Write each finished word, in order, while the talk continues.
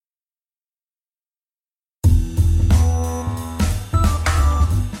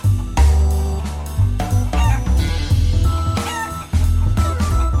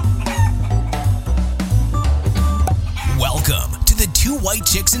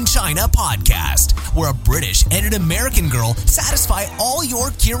in China podcast, where a British and an American girl satisfy all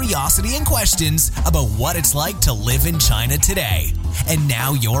your curiosity and questions about what it's like to live in China today. And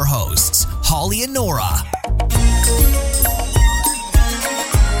now your hosts, Holly and Nora.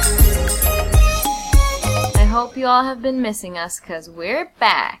 I hope you all have been missing us, because we're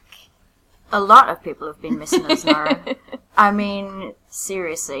back. A lot of people have been missing us, Nora. I mean,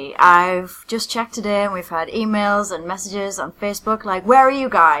 seriously, I've just checked today and we've had emails and messages on Facebook like, where are you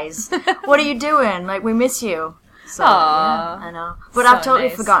guys? What are you doing? Like, we miss you. So, yeah, I know. But So I've totally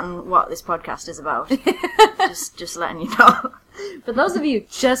nice. forgotten what this podcast is about. just letting you know. For those of you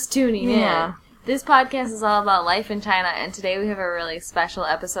just tuning Yeah. in, this podcast is all about life in China, and today we have a really special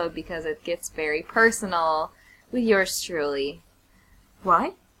episode because it gets very personal with yours truly.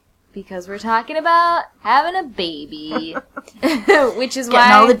 Why? Because we're talking about having a baby, which is Getting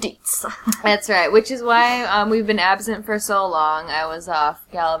why all the deets. that's right. Which is why we've been absent for so long. I was off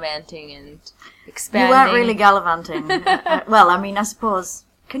gallivanting and expanding. You weren't really gallivanting. Well, I mean, I suppose.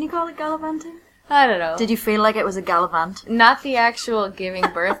 Can you call it gallivanting? I don't know. Did you feel like it was a gallivant? Not the actual giving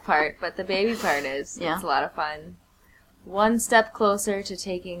birth part, but the baby part is. Yeah. It's a lot of fun. One step closer to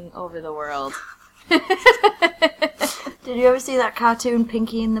taking over the world. Did you ever see that cartoon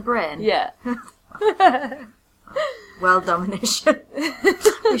Pinky in the Brain? Yeah. Well, domination.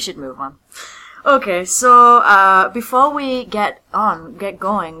 We should move on. Okay, so before we get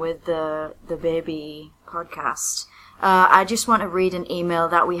going with the baby podcast, I just want to read an email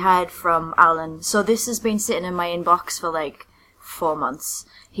that we had from Alan. So this has been sitting in my inbox for like 4 months.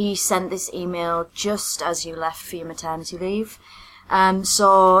 He sent this email just as you left for your maternity leave.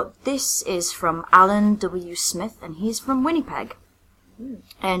 So this is from Alan W. Smith, and he's from Winnipeg.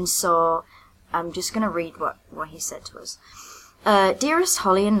 And so I'm just going to read what he said to us. Dearest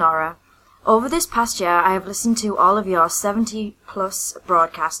Holly and Nora, over this past year I have listened to all of your 70-plus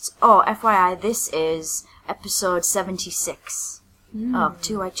broadcasts. Oh, FYI, this is episode 76 of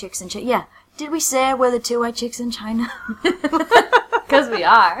Two White Chicks in China. Yeah, did we say we're the Two White Chicks in China? Because we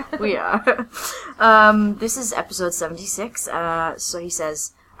are. We are. This is episode 76. So he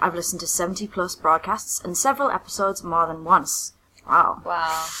says, I've listened to 70-plus broadcasts and several episodes more than once. Wow.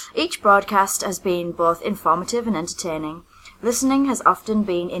 Wow. Each broadcast has been both informative and entertaining. Listening has often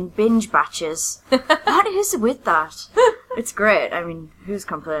been in binge batches. What is with that? It's great. I mean, who's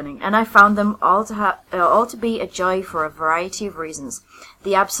complaining? And I found them all to be a joy for a variety of reasons.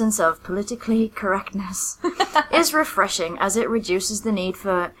 The absence of politically correctness is refreshing, as it reduces the need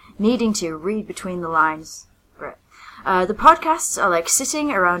for needing to read between the lines. Great. The podcasts are like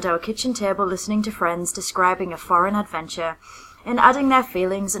sitting around our kitchen table listening to friends describing a foreign adventure and adding their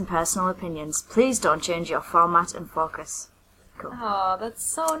feelings and personal opinions. Please don't change your format and focus. Cool. Oh, that's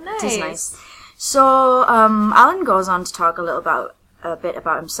so nice. It is nice. So, Alan goes on to talk a bit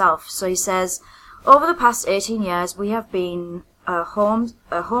about himself. So he says, over the past 18 years, we have been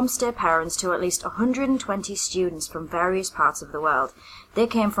homestay parents to at least 120 students from various parts of the world. They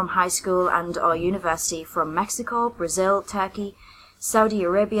came from high school and or university from Mexico, Brazil, Turkey, Saudi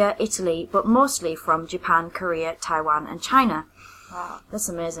Arabia, Italy, but mostly from Japan, Korea, Taiwan, and China. Wow. That's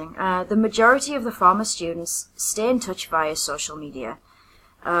amazing. The majority of the former students stay in touch via social media.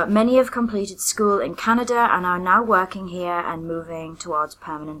 Many have completed school in Canada and are now working here and moving towards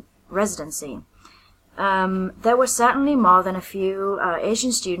permanent residency. There were certainly more than a few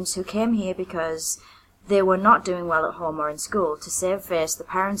Asian students who came here because they were not doing well at home or in school. To save face, the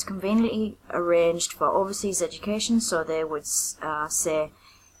parents conveniently arranged for overseas education, so they would say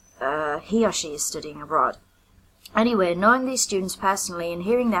he or she is studying abroad. Anyway, knowing these students personally and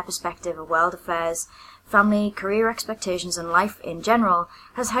hearing their perspective of world affairs, family, career expectations, and life in general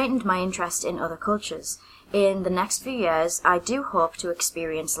has heightened my interest in other cultures. In the next few years, I do hope to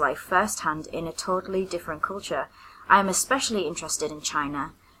experience life firsthand in a totally different culture. I am especially interested in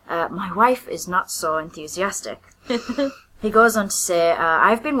China. My wife is not so enthusiastic. He goes on to say,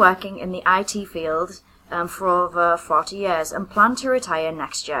 I've been working in the IT field for over 40 years and plan to retire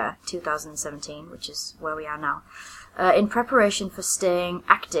next year, 2017, which is where we are now. In preparation for staying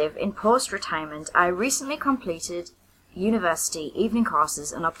active in post-retirement, I recently completed university evening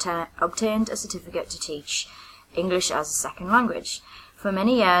courses and obtained a certificate to teach English as a second language. For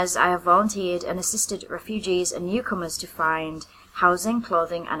many years, I have volunteered and assisted refugees and newcomers to find housing,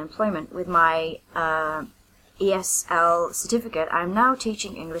 clothing, and employment. With my ESL certificate, I am now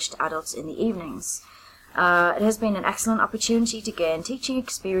teaching English to adults in the evenings. It has been an excellent opportunity to gain teaching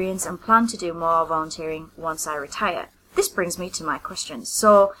experience and plan to do more volunteering once I retire. This brings me to my questions.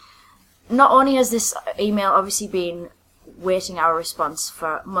 So, not only has this email obviously been waiting our response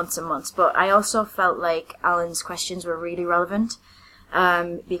for months and months, but I also felt like Alan's questions were really relevant.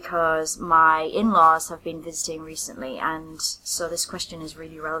 because my in-laws have been visiting recently, and so this question is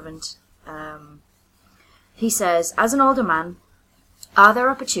really relevant. He says, as an older man, are there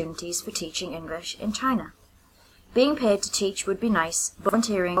opportunities for teaching English in China? Being paid to teach would be nice, but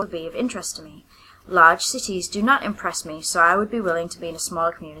volunteering would be of interest to me. Large cities do not impress me, so I would be willing to be in a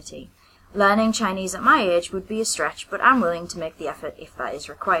smaller community. Learning Chinese at my age would be a stretch, but I'm willing to make the effort if that is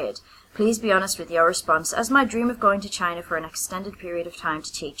required. Please be honest with your response, as my dream of going to China for an extended period of time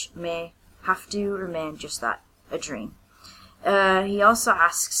to teach may have to remain just that, a dream. He also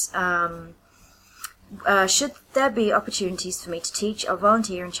asks, should there be opportunities for me to teach or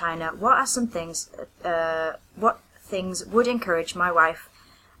volunteer in China? What are some things, what things would encourage my wife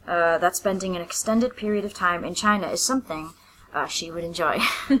that spending an extended period of time in China is something she would enjoy?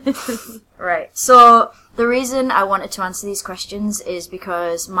 Right. So the reason I wanted to answer these questions is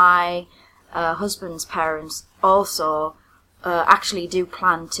because my husband's parents also actually do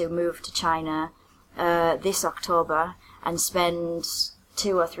plan to move to China this October and spend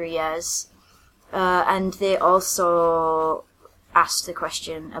 2 or 3 years. And they also asked the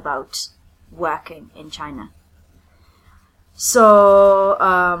question about working in China. So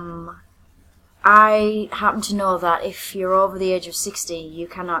I happen to know that if you're over the age of 60, you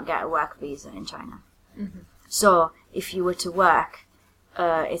cannot get a work visa in China. Mm-hmm. So if you were to work,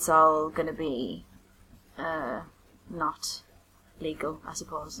 it's all going to be not legal, I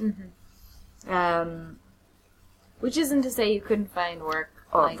suppose. Mm-hmm. Which isn't to say you couldn't find work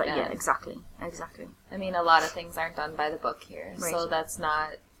like that. Yeah, exactly. I mean, a lot of things aren't done by the book here, right. So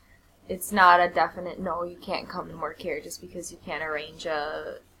it's not a definite, no, you can't come and work here just because you can't arrange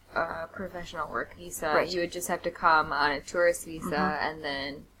a professional work visa. Right. You would just have to come on a tourist visa and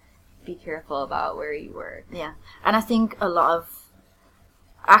then be careful about where you work. Yeah, and I think a lot of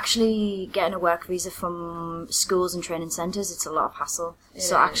actually getting a work visa from schools and training centres, it's a lot of hassle.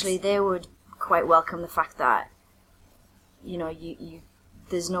 Actually, they would quite welcome the fact that, you know, you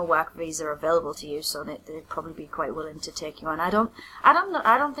there's no work visa available to you, so they'd probably be quite willing to take you on. I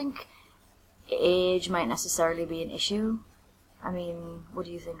don't think age might necessarily be an issue. I mean, what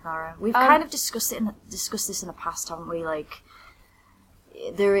do you think, Nara? We've kind of discussed this in the past, haven't we? Like,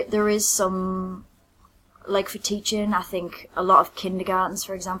 there is some, like, for teaching, I think a lot of kindergartens,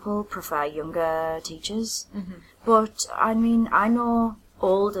 for example, prefer younger teachers. Mm-hmm. But I mean, I know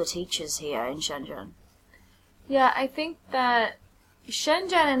older teachers here in Shenzhen. Yeah, I think that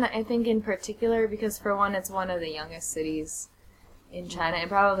Shenzhen, and I think in particular, because for one, it's one of the youngest cities in China and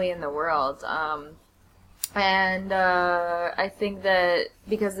probably in the world. And I think that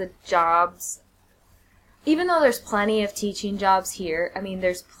because the jobs, even though there's plenty of teaching jobs here, I mean,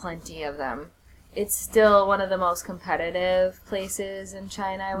 there's plenty of them. It's still one of the most competitive places in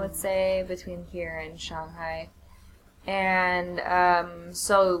China, I would say, between here and Shanghai. And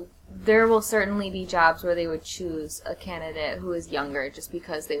so there will certainly be jobs where they would choose a candidate who is younger just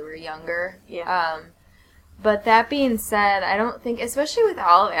because they were younger. Yeah. But that being said, I don't think, especially with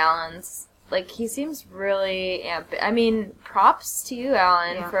Olive Allen's, like, he seems really, I mean, props to you,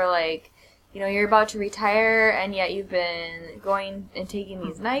 Alan, for, like, you know, you're about to retire, and yet you've been going and taking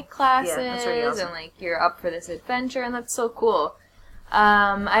these night classes, that's really awesome. and, like, you're up for this adventure, and that's so cool.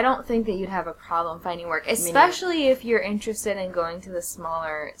 I don't think that you'd have a problem finding work, especially if you're interested in going to the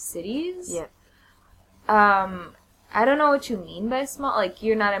smaller cities. Yeah. I don't know what you mean by small. Like,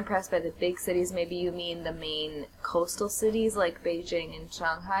 you're not impressed by the big cities. Maybe you mean the main coastal cities like Beijing and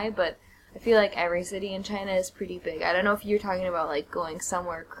Shanghai, but I feel like every city in China is pretty big. I don't know if you're talking about, like, going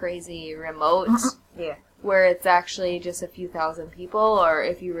somewhere crazy remote. Yeah. Where it's actually just a few thousand people, or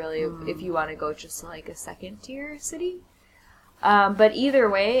if you really, if you want to go just to, like, a second-tier city. But either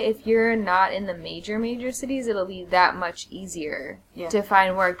way, if you're not in the major cities, it'll be that much easier to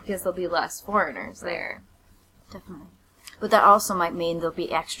find work because there'll be less foreigners there. Definitely. But that also might mean there'll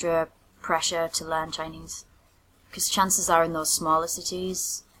be extra pressure to learn Chinese. Because chances are in those smaller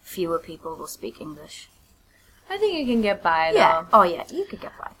cities, fewer people will speak English. I think you can get by, though. Yeah. Oh, yeah, you could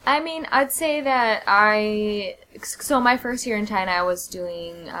get by. I mean, I'd say that so my first year in China, I was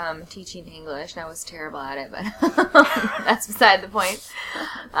doing teaching English, and I was terrible at it, but that's beside the point.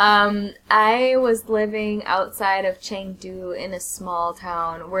 I was living outside of Chengdu in a small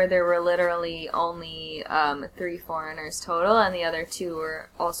town where there were literally only 3 foreigners total, and the other 2 were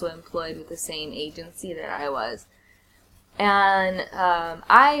also employed with the same agency that I was. And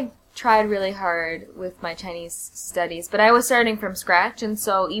I tried really hard with my Chinese studies, but I was starting from scratch, and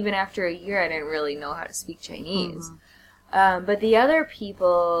so even after a year, I didn't really know how to speak Chinese. But the other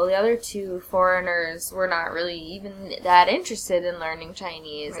 2 foreigners were not really even that interested in learning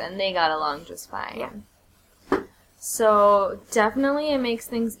Chinese, and they got along just fine. Yeah. So definitely it makes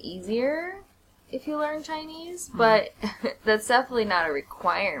things easier if you learn Chinese, but that's definitely not a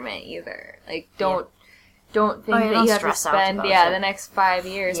requirement either. Like, don't think that you have to spend the next 5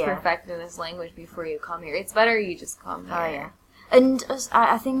 years perfecting this language before you come here. It's better you just come here. Oh, yeah. And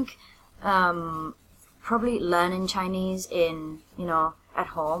I think probably learning Chinese at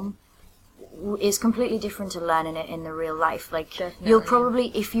home is completely different to learning it in the real life. Like, definitely. You'll probably,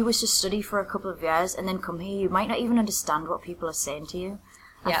 if you was to study for a couple of years and then come here, you might not even understand what people are saying to you.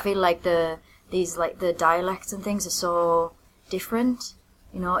 Yep. I feel like the dialects and things are so different.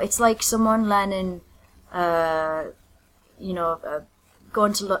 It's like someone learning, going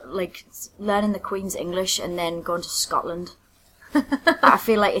to learning the Queen's English and then going to Scotland. I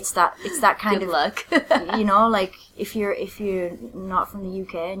feel like it's that kind Good of luck. Like if you're not from the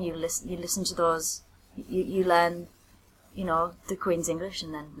UK and you listen to those, you learn, the Queen's English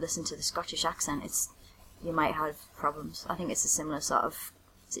and then listen to the Scottish accent. You might have problems. I think it's a similar sort of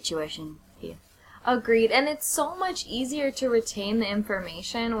situation here. Agreed, and it's so much easier to retain the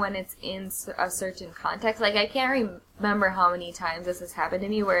information when it's in a certain context. Like, I can't remember how many times this has happened to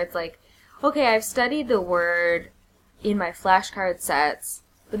me where it's like, okay, I've studied the word in my flashcard sets,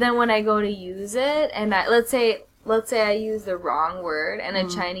 but then when I go to use it, and let's say I use the wrong word, and a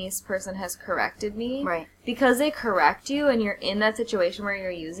Chinese person has corrected me, right? Because they correct you, and you're in that situation where you're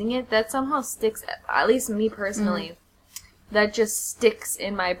using it, that somehow sticks. At least me personally, that just sticks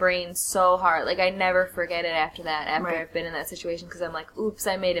in my brain so hard. Like, I never forget it after that. After I've been in that situation, because I'm like, oops,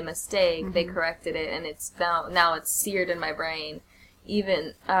 I made a mistake. They corrected it, and it's now it's seared in my brain.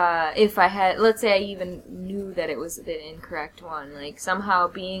 Even if I had, let's say I even knew that it was the incorrect one, like somehow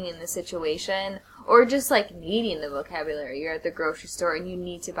being in the situation, or just like needing the vocabulary, you're at the grocery store and you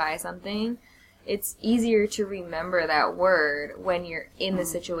need to buy something, it's easier to remember that word when you're in the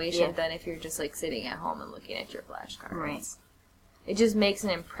situation than if you're just like sitting at home and looking at your flashcards. Right. It just makes an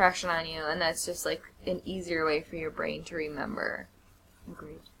impression on you, and that's just like an easier way for your brain to remember.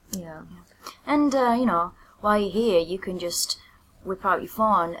 Agreed. Yeah. And, while you're here, you can just whip out your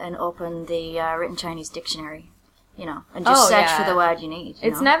phone and open the written Chinese dictionary, and just search for the word you need.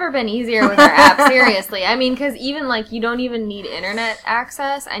 It's never been easier with our app, seriously. I mean, because even, you don't even need internet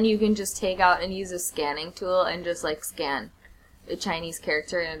access, and you can just take out and use a scanning tool and just, scan a Chinese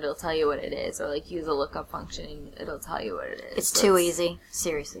character, and it'll tell you what it is. Or, use a lookup function, and it'll tell you what it is. It's too easy.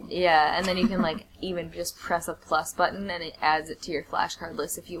 Seriously. Yeah, and then you can, even just press a plus button, and it adds it to your flashcard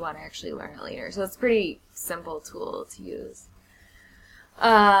list if you want to actually learn it later. So it's a pretty simple tool to use.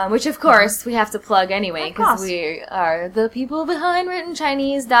 Which, of course, we have to plug anyway, because we are the people behind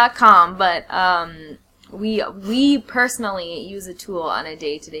WrittenChinese.com, but we personally use a tool on a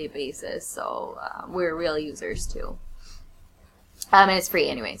day-to-day basis, so we're real users, too. And it's free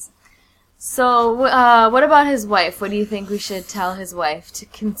anyways. So, what about his wife? What do you think we should tell his wife to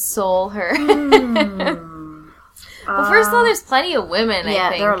console her? Well, first of all, there's plenty of women, I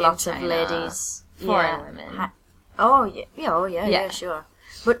think, there are lots of ladies. Foreign women. Yeah, sure.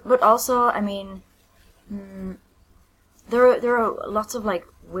 But also, I mean, there are lots of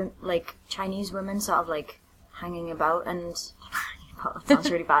Chinese women sort of hanging about, and that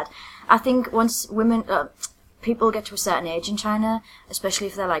sounds really bad. I think once people get to a certain age in China, especially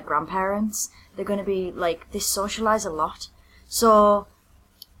if they're grandparents, they're going to be they socialize a lot. So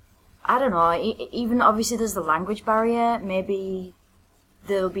I don't know. Even obviously there's the language barrier. Maybe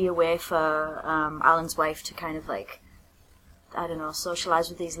there'll be a way for Alan's wife to kind of I don't know, socialize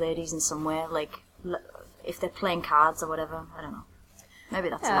with these ladies in some way, if they're playing cards or whatever. I don't know. Maybe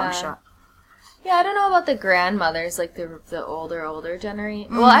that's a long shot. Yeah, I don't know about the grandmothers, the older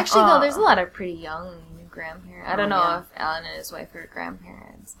generation. Well, actually, no, there's a lot of pretty young grandparents. I don't know if Alan and his wife are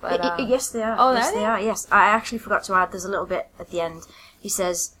grandparents, but yes, they are. Oh, yes, they are. Yes, I actually forgot to add. There's a little bit at the end. He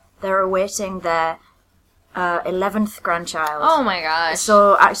says they're awaiting their 11th grandchild. Oh my gosh!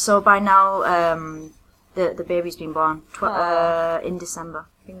 So by now, the baby's been born in December.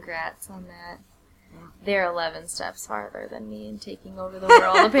 Congrats on that. They're 11 steps farther than me in taking over the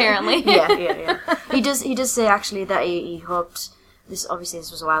world, apparently. Yeah. He does say, actually, that he hoped, this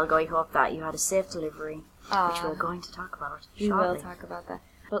was a while ago, he hoped that you had a safe delivery, which we're going to talk about shortly. We will talk about that.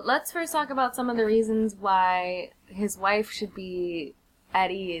 But let's first talk about some of the reasons why his wife should be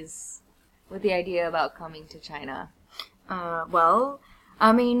at ease with the idea about coming to China. Well,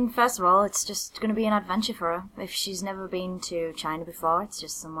 I mean, first of all, it's just going to be an adventure for her. If she's never been to China before, it's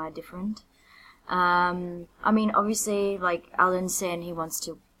just somewhere different. I mean, obviously, Alan's saying he wants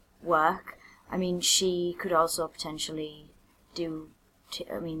to work. I mean, she could also potentially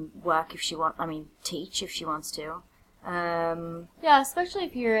work if she teach if she wants to. Yeah, especially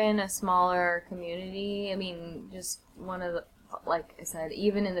if you're in a smaller community. I mean, just one of the, like I said,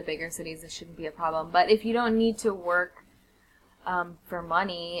 even in the bigger cities, this shouldn't be a problem. But if you don't need to work for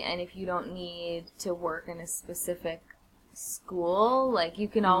money, and if you don't need to work in a specific school, like, you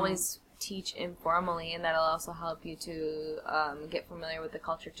can always teach informally, and that'll also help you to get familiar with the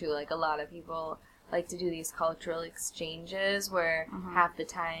culture, too. Like, a lot of people like to do these cultural exchanges where half the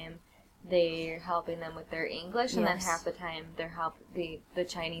time they're helping them with their English, and then half the time the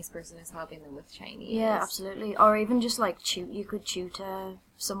Chinese person is helping them with Chinese. Yeah, absolutely. Or even just like you could tutor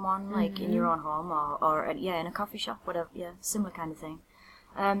someone like in your own home or in a coffee shop, whatever. Yeah, similar kind of thing.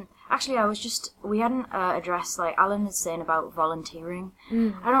 Actually, we hadn't addressed, like Alan is saying about volunteering.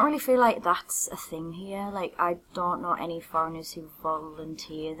 I don't really feel like that's a thing here. Like, I don't know any foreigners who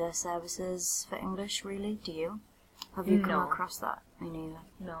volunteer their services for English, really. Do you? Have you come across that? Me neither.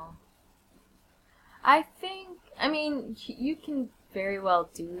 No. I think, I mean, you can very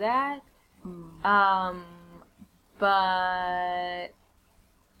well do that, but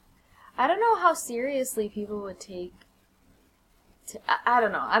I don't know how seriously people would take. I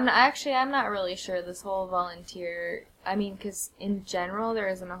don't know. I'm not really sure this whole volunteer. I mean, because in general, there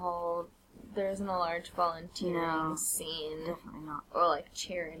isn't a large volunteering scene. Definitely not. Or like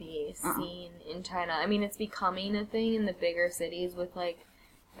charity scene in China. I mean, it's becoming a thing in the bigger cities with like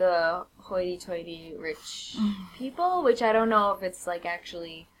the hoity-toity rich people, which I don't know if it's like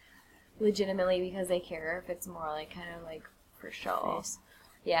actually legitimately because they care, if it's more like kind of like for show. Face.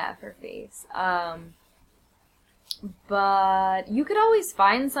 Yeah, for face. But you could always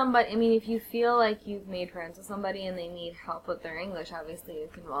find somebody. I mean, if you feel like you've made friends with somebody and they need help with their English, obviously you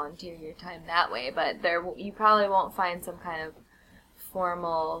can volunteer your time that way. But you probably won't find some kind of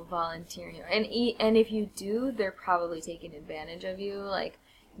formal volunteering. And if you do, they're probably taking advantage of you. Like,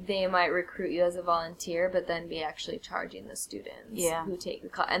 they might recruit you as a volunteer, but then be actually charging the students who take the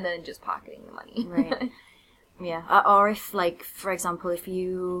class, and then just pocketing the money. Right. Yeah. Or if, like, for example, if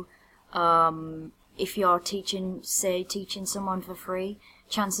you're teaching someone for free,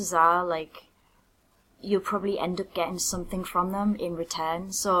 chances are, like, you'll probably end up getting something from them in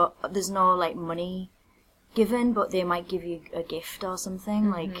return. So there's no, like, money given, but they might give you a gift or something.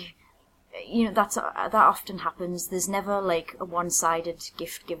 Like, you know, that often happens. There's never, like, a one-sided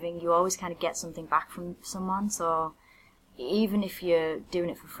gift giving. You always kind of get something back from someone. So even if you're doing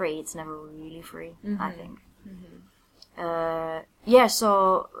it for free, it's never really free, I think.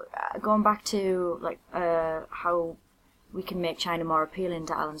 So going back to, like, how we can make China more appealing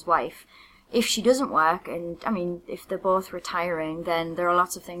to Alan's wife, if she doesn't work, and I mean, if they're both retiring, then there are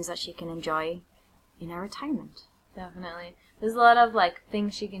lots of things that she can enjoy in her retirement. Definitely. There's a lot of, like,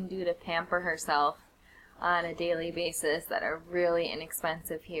 things she can do to pamper herself on a daily basis that are really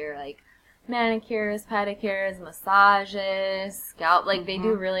inexpensive here, like manicures, pedicures, massages, scalp. Like, they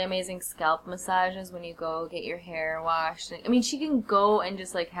do really amazing scalp massages when you go get your hair washed. I mean, she can go and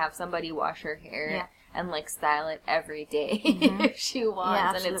just, like, have somebody wash her hair and, like, style it every day if she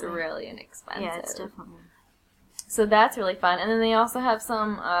wants, and it's really inexpensive. Yeah, it's definitely. So that's really fun. And then they also have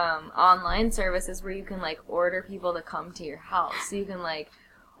some online services where you can, like, order people to come to your house. So you can, like,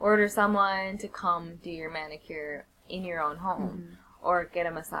 order someone to come do your manicure in your own home. Or get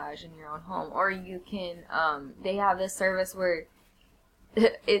a massage in your own home. Or you can, they have this service where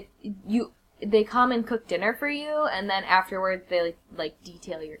they come and cook dinner for you, and then afterwards they, like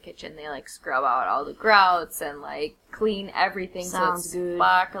detail your kitchen. They, like, scrub out all the grouts and, like, clean everything so it's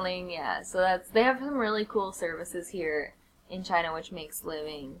sparkling. Yeah, so they have some really cool services here in China, which makes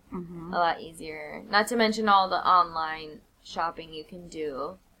living a lot easier. Not to mention all the online shopping you can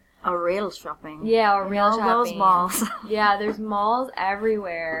do. Or real shopping. Yeah, or real shopping. Those malls. Yeah, there's malls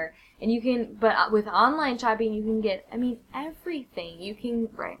everywhere. And you can, but with online shopping, you can get, I mean, everything. You can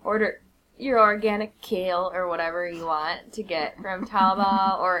order your organic kale or whatever you want to get from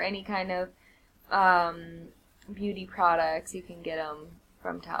Taobao, or any kind of beauty products. You can get them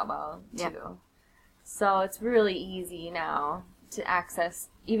from Taobao, too. So it's really easy now to access,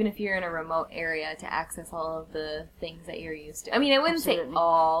 even if you're in a remote area, to access all of the things that you're used to. I mean, I wouldn't say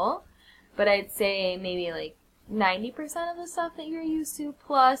all, but I'd say maybe like 90% of the stuff that you're used to,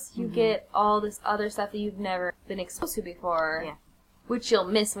 plus you get all this other stuff that you've never been exposed to before, which you'll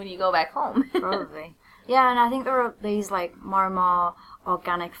miss when you go back home. Probably. Yeah, and I think there are these, like, more and more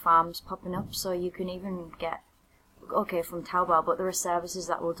organic farms popping up, so you can even get, from Taobao, but there are services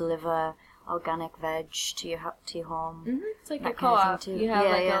that will deliver organic veg to your home. It's like a co-op. You have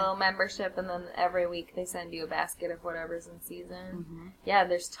a little membership, and then every week they send you a basket of whatever's in season. Yeah,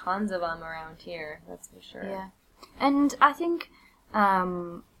 there's tons of them around here. That's for sure. Yeah, and I think,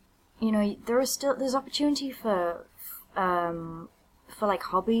 there's opportunity for for like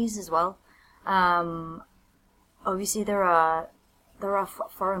hobbies as well. Obviously there are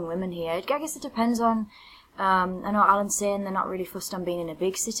foreign women here. I guess it depends on. I know Alan's saying they're not really fussed on being in a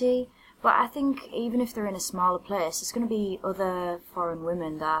big city, but I think even if they're in a smaller place, there's going to be other foreign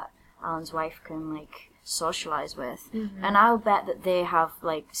women that Alan's wife can like socialize with, and I'll bet that they have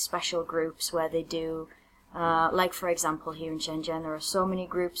like special groups where they do. Like for example, here in Shenzhen, there are so many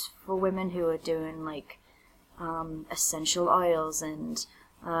groups for women who are doing like essential oils and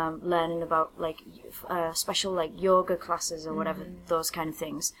learning about like special like yoga classes or whatever, those kind of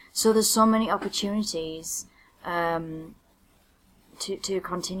things. So there's so many opportunities to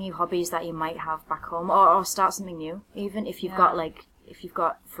continue hobbies that you might have back home, or start something new. Even if you've got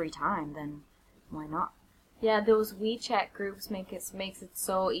free time, then why not? Yeah, those WeChat groups makes it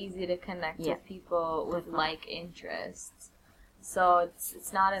so easy to connect with people with like interests. So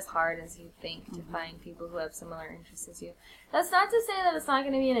it's not as hard as you think to find people who have similar interests as you. That's not to say that it's not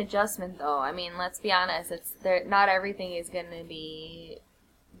going to be an adjustment, though. I mean, let's be honest. Not everything is going to be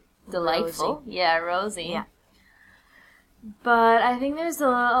delightful. Rosy. Yeah, rosy. Yeah. But I think there's a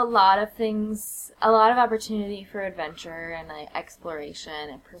lot of things, a lot of opportunity for adventure and like,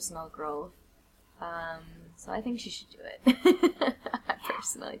 exploration and personal growth. So I think she should do it. I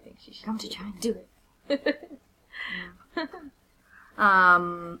personally think she should Come to China. Do it.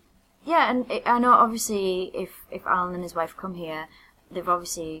 Yeah, and I know obviously if Alan and his wife come here, they've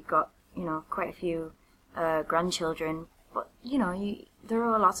obviously got, quite a few grandchildren, but, there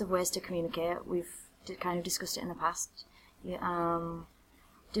are lots of ways to communicate. We've kind of discussed it in the past. Did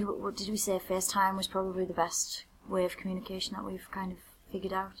we say FaceTime was probably the best way of communication that we've kind of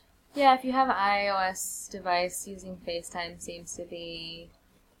figured out? Yeah, if you have an iOS device, using FaceTime seems to be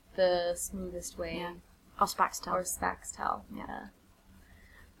the smoothest way. Yeah. Or Spaxtel. Or Spaxtel, yeah.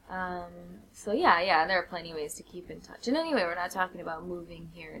 So yeah, there are plenty of ways to keep in touch. And anyway, we're not talking about moving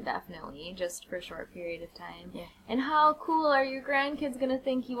here indefinitely, just for a short period of time. Yeah. And how cool are your grandkids gonna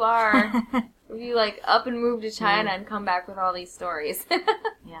think you are if you like up and move to China and come back with all these stories?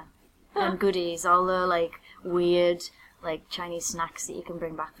 Yeah. And goodies, all the like weird like Chinese snacks that you can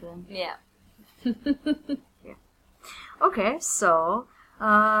bring back for them. Yeah. Yeah. Okay, so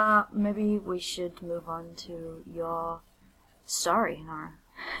maybe we should move on to your story, Nora.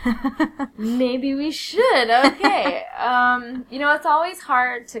 Maybe we should. Okay. It's always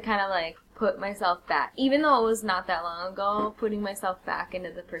hard to kind of like put myself back, even though it was not that long ago, putting myself back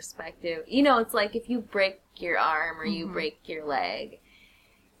into the perspective. It's like if you break your arm or you break your leg,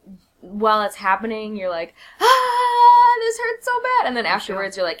 while it's happening, you're like, this hurts so bad. And then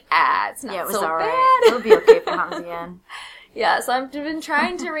afterwards, you're like, it's not so bad. It'll be okay if it happens again. Yeah, so I've been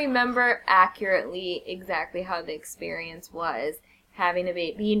trying to remember accurately exactly how the experience was having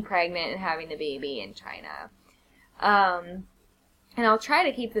being pregnant and having a baby in China. And I'll try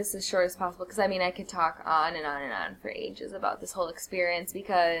to keep this as short as possible because, I could talk on and on and on for ages about this whole experience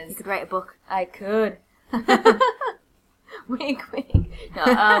because... You could write a book. I could. Wink, wink.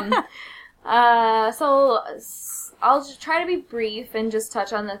 No, so I'll just try to be brief and just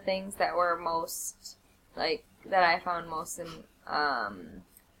touch on the things that were most, that I found most, made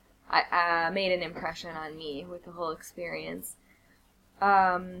an impression on me with the whole experience.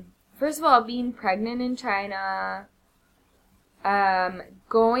 First of all, being pregnant in China,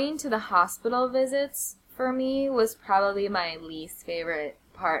 going to the hospital visits for me was probably my least favorite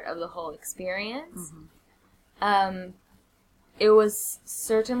part of the whole experience. It was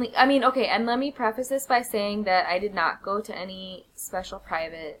certainly, okay, and let me preface this by saying that I did not go to any special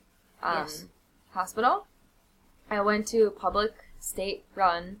private hospital. I went to a public,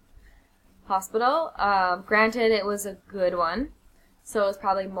 state-run hospital. Granted, it was a good one, so it was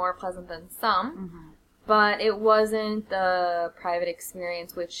probably more pleasant than some, but it wasn't the private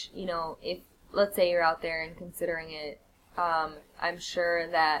experience, which, if, let's say you're out there and considering it, I'm sure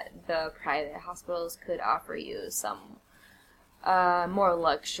that the private hospitals could offer you some more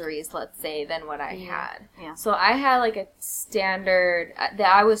luxuries, let's say, than what I had. Yeah. So I had like a standard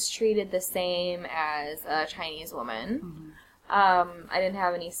that I was treated the same as a Chinese woman. I didn't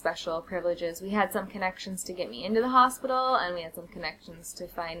have any special privileges. We had some connections to get me into the hospital, and we had some connections to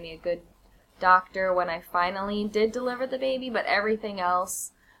find me a good doctor when I finally did deliver the baby, but everything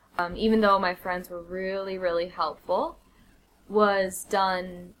else, even though my friends were really, really helpful, was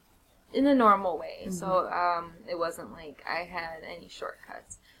done in the normal way. So it wasn't like I had any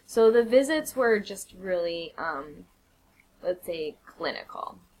shortcuts. So the visits were just really, let's say,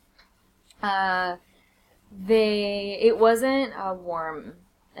 clinical. It wasn't a warm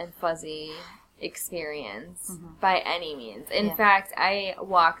and fuzzy experience by any means. In fact, I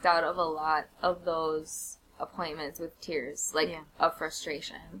walked out of a lot of those appointments with tears, like, Yeah. of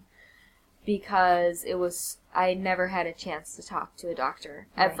frustration. Because I never had a chance to talk to a doctor,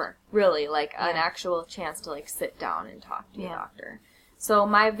 ever. Really, like, an actual chance to, like, sit down and talk to a doctor. So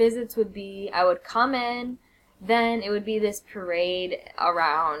my visits would be, I would come in, then it would be this parade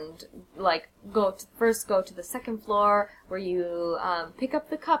around, like, first go to the second floor, where you pick up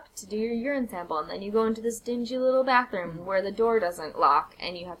the cup to do your urine sample, and then you go into this dingy little bathroom where the door doesn't lock,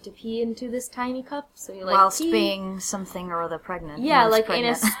 and you have to pee into this tiny cup, so you, like, whilst pee. being something or other pregnant. Yeah, like,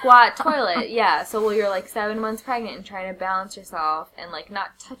 pregnant. in a squat toilet, yeah, so you're, like, 7 months pregnant and trying to balance yourself and, like,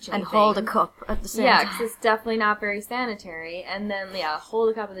 not touch anything. And hold a cup at the same Yeah, time. because it's definitely not very sanitary, and then, hold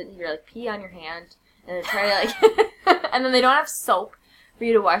a cup of it, you're, like, pee on your hand, and then try to, like, and then they don't have soap for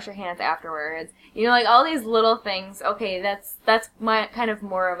you to wash your hands afterwards. You know, like, all these little things, okay, that's my kind of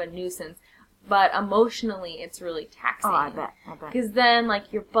more of a nuisance, but emotionally, it's really taxing. Oh, I bet. Because then,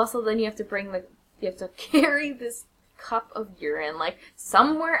 like, you're bustled, and you have to carry this cup of urine, like,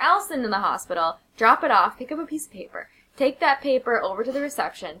 somewhere else into the hospital, drop it off, pick up a piece of paper, take that paper over to the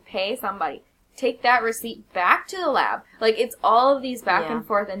reception, pay somebody, take that receipt back to the lab. Like, it's all of these back and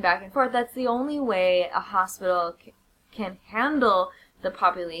forth and back and forth. That's the only way a hospital can handle the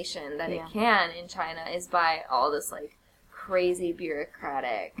population that it can in China, is by all this, like, crazy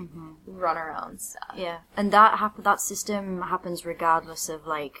bureaucratic runaround stuff. Yeah, and that system happens regardless of,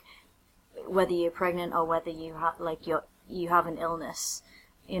 like, whether you're pregnant or whether you have, like, you have an illness.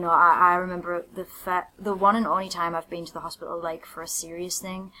 You know, I remember the one and only time I've been to the hospital, like, for a serious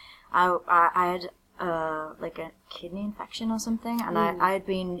thing. I had like a kidney infection or something, and I had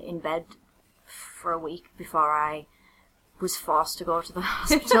been in bed for a week before I was forced to go to the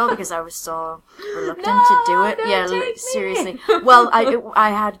hospital because I was so reluctant to do it. Don't take me. Seriously. Well, I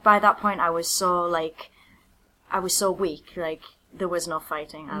had, by that point, I was so weak, like, there was no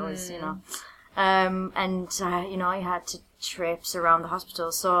fighting. I was, you know, you know, I had to traipse around the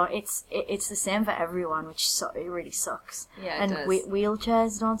hospital, so it's the same for everyone, which it really sucks. Yeah, it and does.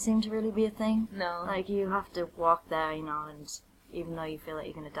 Wheelchairs don't seem to really be a thing. No. Like, you have to walk there, you know, and even though you feel like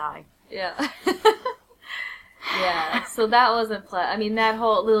you're gonna die. Yeah. Yeah, so that wasn't I mean, that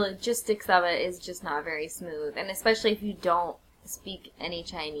whole, the logistics of it is just not very smooth, and especially if you don't speak any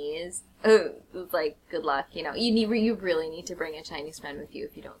Chinese, it's like, good luck, you know. You really need to bring a Chinese friend with you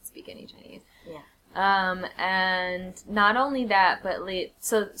if you don't speak any Chinese. Yeah. And not only that, but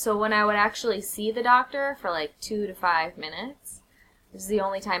so when I would actually see the doctor for like 2 to 5 minutes, this is the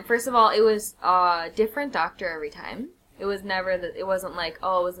only time. First of all, it was a different doctor every time. It was never it wasn't like,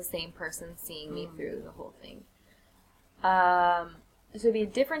 oh, it was the same person seeing me through the whole thing. So it'd be a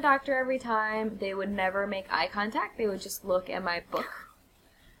different doctor every time. They would never make eye contact. They would just look at my book.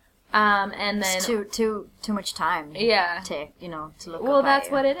 And then It's too much time. Yeah. To look. Well, up that's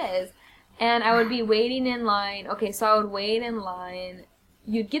at what it is. And I would be waiting in line. Okay, so I would wait in line.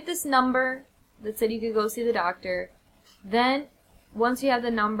 You'd get this number that said you could go see the doctor. Then, once you have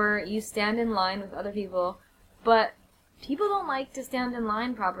the number, you stand in line with other people. But people don't like to stand in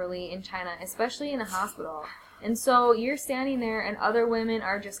line properly in China, especially in a hospital. And so you're standing there, and other women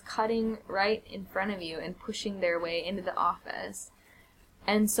are just cutting right in front of you and pushing their way into the office.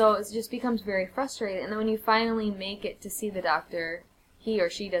 And so it just becomes very frustrating. And then when you finally make it to see the doctor, he or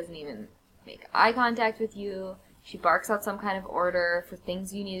she doesn't even make eye contact with you. She barks out some kind of order for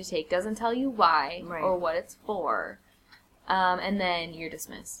things you need to take, doesn't tell you why or what it's for, and then you're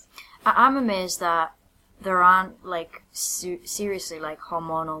dismissed. I'm amazed that there aren't, like, seriously, like,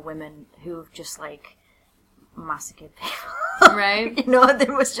 hormonal women who've just, like, massacred people. Right? You know, they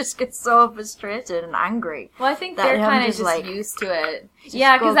must just get so frustrated and angry. Well, I think that they're them kind of just, just like, used to it.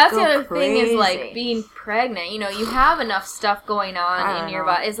 Yeah, because that's the other thing is, like, crazy. being pregnant. You know, you have enough stuff going on in your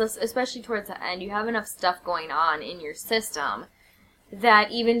know. body, especially towards the end. You have enough stuff going on in your system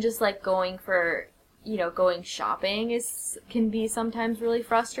that even just, like, going shopping can be sometimes really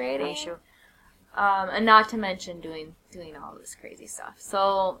frustrating. I'm sure. And not to mention doing all this crazy stuff.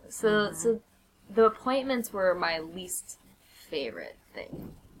 So the appointments were my least favorite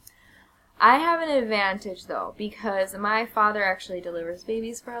thing. I have an advantage, though, because my father actually delivers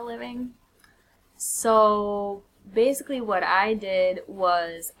babies for a living. So basically what I did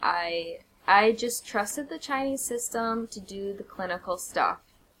was I just trusted the Chinese system to do the clinical stuff.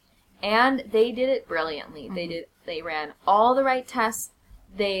 And they did it brilliantly. Mm-hmm. They ran all the right tests.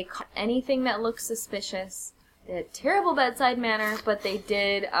 They caught anything that looked suspicious. They had terrible bedside manner, but they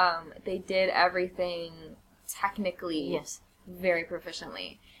did everything technically very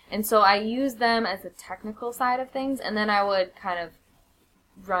proficiently. And so I used them as the technical side of things, and then I would kind of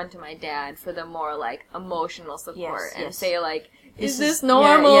run to my dad for the more, like, emotional support and yes. say, like, is this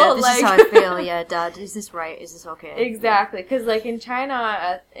normal? Yeah, this like, is how I feel. Yeah, Dad, is this right? Is this okay? Exactly, because, like, in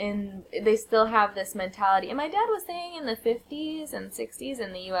China, they still have this mentality. And my dad was saying in the 50s and 60s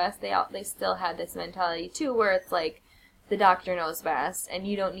in the U.S., they still had this mentality, too, where it's, like, the doctor knows best, and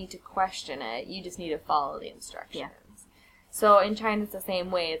you don't need to question it. You just need to follow the instructions. Yeah. So in China, it's the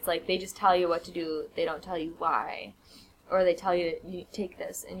same way. It's like they just tell you what to do. They don't tell you why. Or they tell you, you take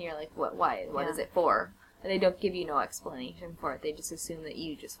this, and you're like, what? Why? What is it for? And they don't give you no explanation for it. They just assume that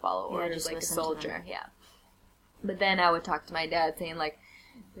you just follow orders like a soldier. Yeah. But then I would talk to my dad saying, like,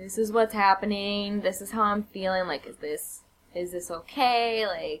 this is what's happening. This is how I'm feeling. Like, is this okay?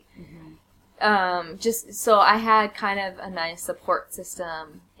 Like, just so I had kind of a nice support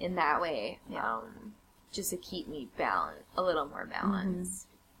system in that way. Yeah. Just to keep me a little more balanced.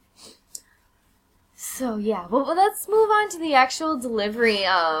 So, yeah. Well, let's move on to the actual delivery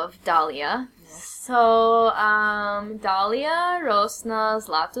of Dalia. Yes. So, Dalia Rosna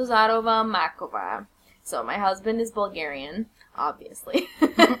Zlatuzarova Makova. So, my husband is Bulgarian, obviously,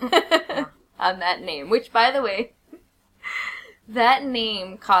 on that name. Which, by the way, that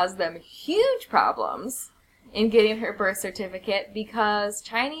name caused them huge problems in getting her birth certificate because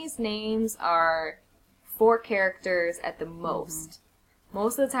Chinese names are 4 characters at the most.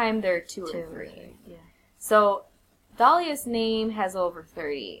 Most of the time, they're 2 or 3. Yeah. So, Dalia's name has over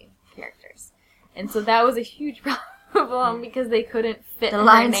 30 characters. And so that was a huge problem because they couldn't fit her name.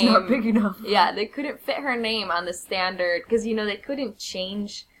 The line's not big enough. Yeah, they couldn't fit her name on the standard because, they couldn't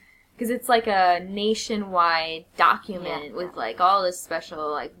change because it's like a nationwide document with, like, all this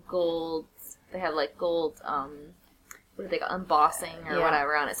special, like, gold. They have, like, gold, what do they call embossing or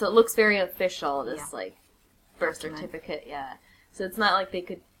whatever on it. So it looks very official, this, like, birth certificate, So it's not like they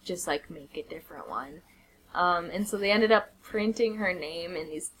could just, like, make a different one. And so they ended up printing her name in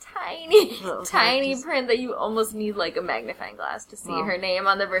these tiny print that you almost need, like, a magnifying glass to see her name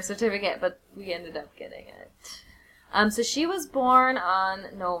on the birth certificate, but we ended up getting it. So she was born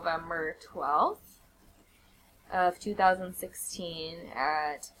on November 12th of 2016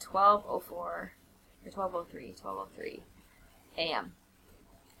 at 12:03 a.m.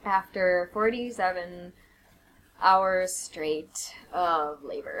 After 47 hours straight of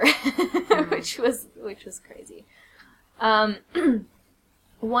labor, which was crazy.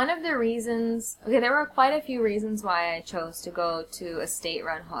 One of the reasons, there were quite a few reasons why I chose to go to a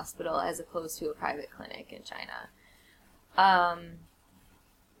state-run hospital as opposed to a private clinic in China.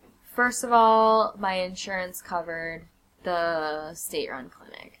 First of all, my insurance covered the state-run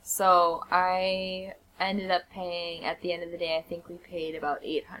clinic. So I ended up paying, at the end of the day, I think we paid about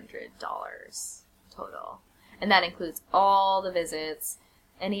 $800 total. And that includes all the visits,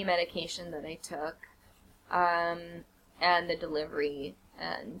 any medication that I took, and the delivery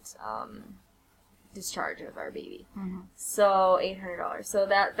and discharge of our baby. So $800. So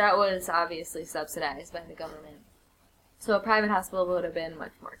that was obviously subsidized by the government. So a private hospital would have been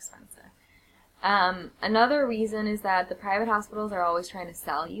much more expensive. Another reason is that the private hospitals are always trying to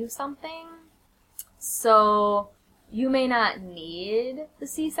sell you something. So you may not need the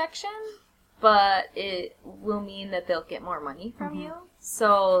C-section, but it will mean that they'll get more money from you.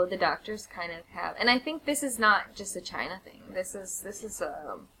 So the doctors kind of have, and I think this is not just a China thing. This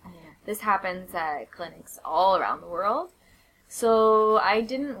happens at clinics all around the world. So I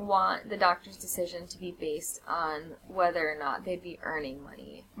didn't want the doctor's decision to be based on whether or not they'd be earning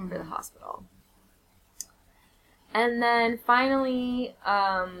money for the hospital. And then finally,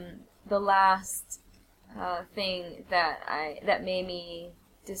 the last thing that made me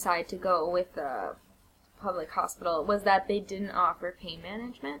decide to go with the public hospital was that they didn't offer pain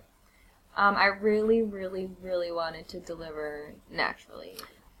management. I really, really, really wanted to deliver naturally.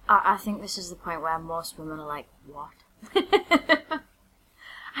 I think this is the point where most women are like, what?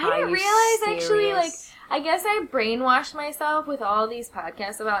 I didn't realize, actually, like, I guess I brainwashed myself with all these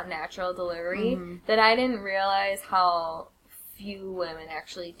podcasts about natural delivery that I didn't realize how few women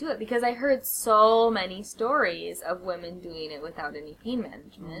actually do it, because I heard so many stories of women doing it without any pain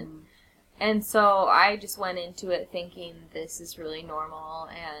management. And so I just went into it thinking this is really normal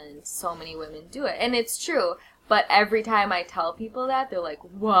and so many women do it. And it's true. But every time I tell people that, they're like,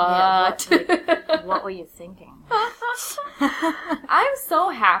 what? Yeah, what were you thinking? I'm so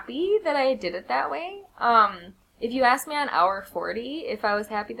happy that I did it that way. If you asked me on hour 40 if I was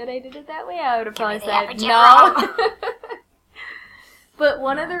happy that I did it that way, I would have probably said no. But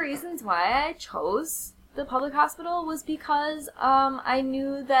one of the reasons why I chose the public hospital was because I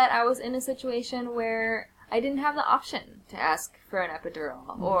knew that I was in a situation where I didn't have the option to ask for an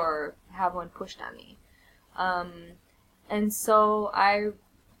epidural or have one pushed on me. And so I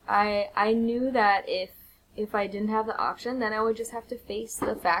I knew that if I didn't have the option, then I would just have to face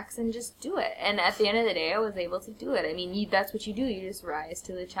the facts and just do it. And at the end of the day, I was able to do it. I mean, that's what you do. You just rise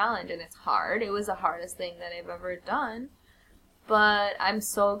to the challenge, and it's hard. It was the hardest thing that I've ever done. But I'm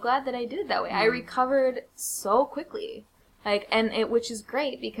so glad that I did it that way. I recovered so quickly. Which is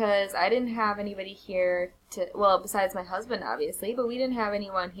great because I didn't have anybody here besides my husband, obviously, but we didn't have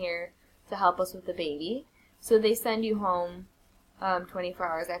anyone here to help us with the baby. So they send you home 24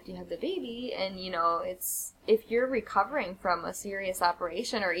 hours after you have the baby, and, it's, if you're recovering from a serious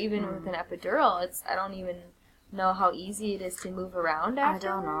operation or even with an epidural, I don't even know how easy it is to move around afterwards. I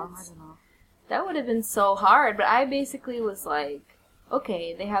don't know. That would have been so hard, but I basically was like,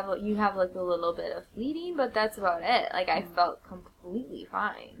 okay, you have like a little bit of bleeding, but that's about it. Like, I felt completely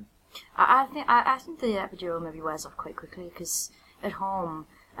fine. I think the epidural maybe wears off quite quickly, because at home,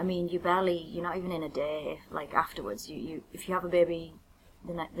 I mean, you're not even in a day, like, afterwards. If you have a baby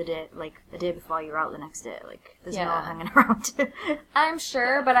the day before you're out the next day, like, there's no hanging around. I'm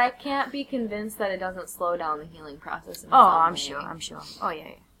sure, but I can't be convinced that it doesn't slow down the healing process. I'm sure. Oh,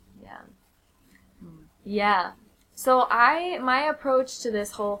 yeah. Yeah. So my approach to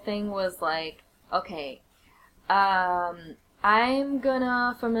this whole thing was like, okay, I'm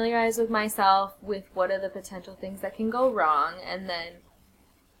gonna familiarize with myself with what are the potential things that can go wrong, and then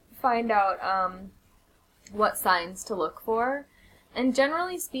find out what signs to look for. And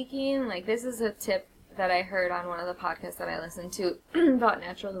generally speaking, like, this is a tip that I heard on one of the podcasts that I listened to about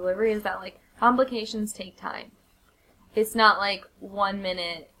natural delivery, is that, like, complications take time. It's not like 1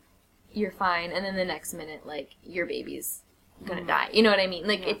 minute you're fine, and then the next minute, like, your baby's gonna die. You know what I mean?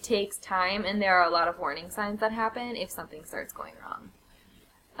 Like, it takes time, and there are a lot of warning signs that happen if something starts going wrong.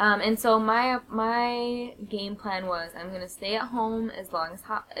 And so my game plan was, I'm gonna stay at home as long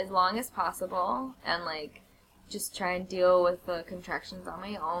as possible, and, like, just try and deal with the contractions on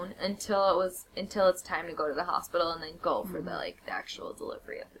my own until it's time to go to the hospital, and then go for the actual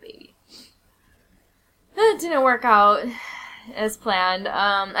delivery of the baby. That didn't work out as planned.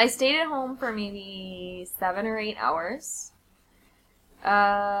 I stayed at home for maybe 7 or 8 hours.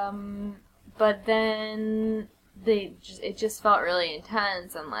 But then it just felt really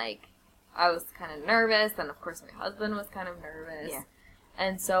intense, and, like, I was kind of nervous, and of course my husband was kind of nervous. Yeah.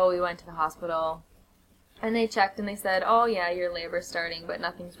 And so we went to the hospital, and they checked, and they said, oh yeah, your labor's starting, but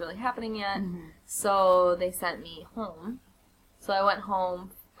nothing's really happening yet. Mm-hmm. So they sent me home. So I went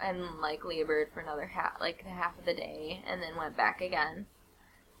home and, like, labored for another half of the day, and then went back again.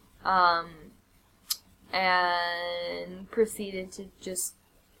 And proceeded to just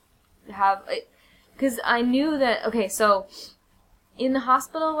have, because I knew that, okay, so in the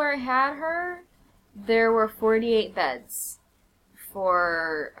hospital where I had her, there were 48 beds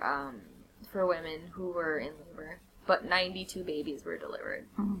for women who were in labor, but 92 babies were delivered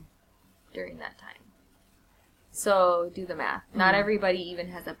during that time. So do the math. Not everybody even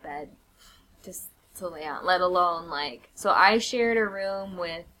has a bed to lay on, let alone, like, so I shared a room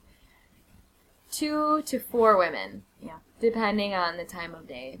with 2 to 4 women, depending on the time of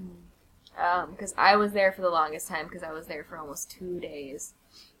day. Because I was there for the longest time, because I was there for almost 2 days.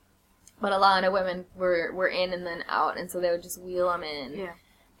 But a lot of women were in and then out, and so they would just wheel them in. Yeah.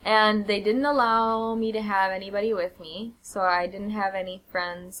 And they didn't allow me to have anybody with me, so I didn't have any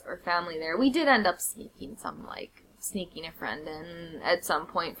friends or family there. We did end up sneaking a friend in at some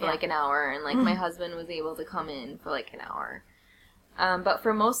point for like an hour, and, like, my husband was able to come in for like an hour. But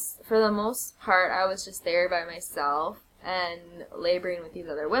for the most part, I was just there by myself and laboring with these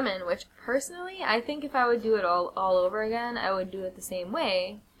other women, which personally, I think if I would do it all over again, I would do it the same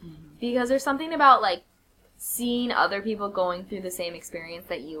way. Because there's something about, like, seeing other people going through the same experience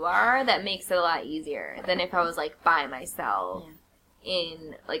that you are that makes it a lot easier than if I was, like, by myself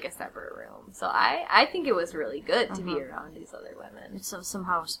in, like, a separate room. So I think it was really good to be around these other women. It's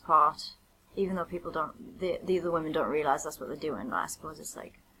somehow support. Even though people the other women don't realize that's what they're doing, I suppose it's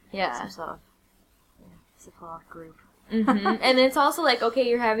like some sort of support group. And it's also like, okay,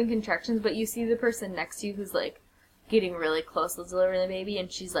 you're having contractions, but you see the person next to you who's, like, getting really close to delivering the baby, and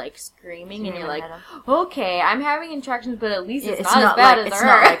she's, like, screaming, and you're like, okay, I'm having contractions, but at least it's not as bad as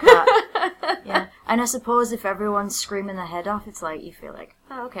her. It's not like that. Yeah. And I suppose if everyone's screaming their head off, it's like, you feel like,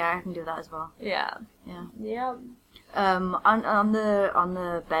 oh, okay, I can do that as well. Yeah. On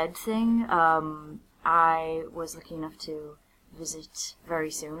the bed thing, I was lucky enough to visit very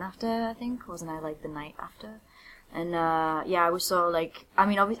soon after, I think. Wasn't I, like, the night after? And, I was so, like, I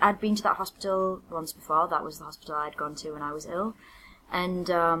mean, I'd been to that hospital once before. That was the hospital I'd gone to when I was ill. And,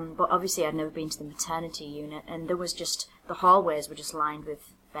 but obviously I'd never been to the maternity unit. And there was just, the hallways were just lined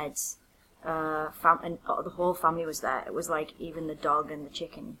with beds. and the whole family was there. It was like even the dog and the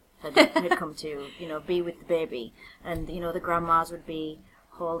chicken had come to, be with the baby. And, the grandmas would be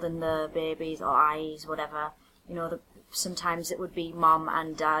holding the babies or eyes, whatever. Sometimes it would be mom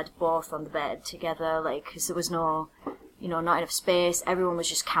and dad both on the bed together, because there was no, not enough space. Everyone was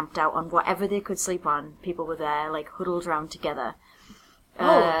just camped out on whatever they could sleep on. People were there, huddled around together.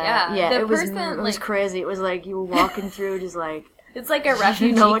 Yeah. Yeah, it was crazy. It was like you were walking through just it's like a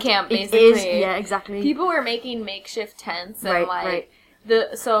refugee camp, basically. It is, yeah, exactly. People were making makeshift tents and right.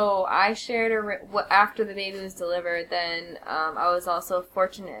 So I shared after the baby was delivered. Then I was also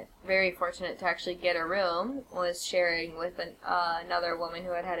very fortunate to actually get a room. Was sharing with another woman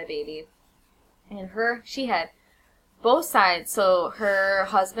who had a baby, and she had both sides. So her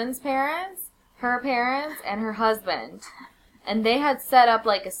husband's parents, her parents, and her husband, and they had set up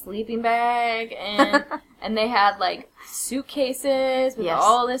a sleeping bag and they had suitcases with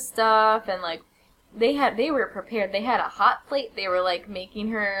all this stuff and they were prepared. They had a hot plate. They were making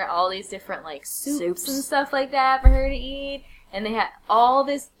her all these different soups and stuff like that for her to eat. And they had all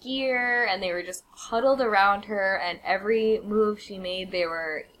this gear and they were just huddled around her, and every move she made they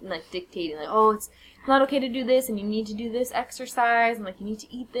were dictating it's not okay to do this, and you need to do this exercise, and you need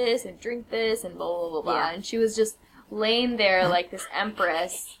to eat this and drink this and blah blah blah blah. And she was just laying there like this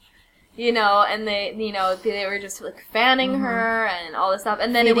empress. And they were just fanning her and all this stuff,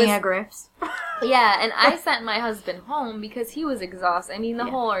 and then feeding her grapes. Yeah, and I sent my husband home because he was exhausted. I mean, the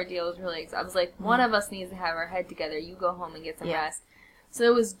whole ordeal was really exhausting. I was like, one of us needs to have our head together. You go home and get some rest. So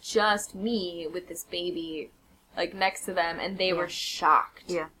it was just me with this baby, next to them, and they were shocked.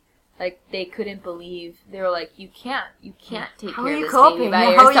 Yeah. They couldn't believe. They were like, you can't take How care are of this coping? baby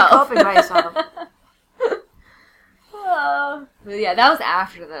by How yourself. are you coping by yourself? But yeah, that was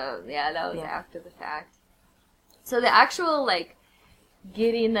after after the fact. So the actual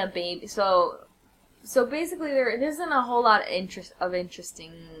getting the baby. So basically there isn't a whole lot of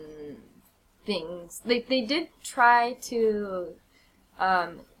interesting things. They did try to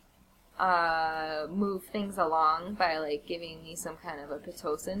move things along by giving me some kind of a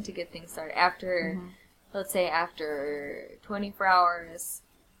Pitocin to get things started. After let's say after 24 hours.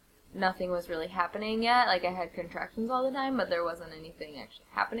 Nothing was really happening yet. I had contractions all the time, but there wasn't anything actually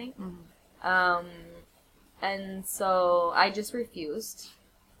happening. And so I just refused,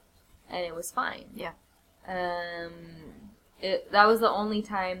 and it was fine. Yeah. That was the only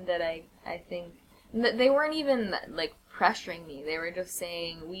time that I think they weren't even pressuring me. They were just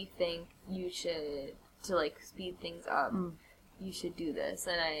saying, we think you should, to speed things up, you should do this.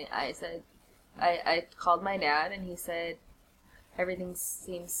 And I said, I called my dad, and he said, everything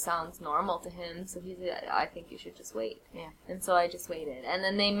sounds normal to him, so he said, I think you should just wait. Yeah. And so I just waited. And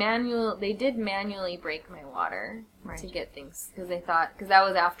then they did manually break my water to get things, because that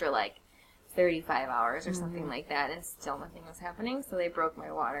was after 35 hours or something like that, and still nothing was happening, so they broke my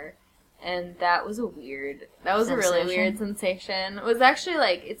water. And that was a really weird sensation. It was actually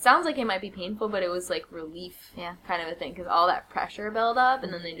it sounds like it might be painful, but it was relief kind of a thing, because all that pressure built up,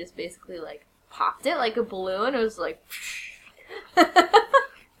 and then they just basically popped it like a balloon. It was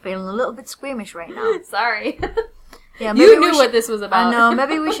Feeling a little bit squeamish right now. Sorry. Yeah, you knew what this was about. I know.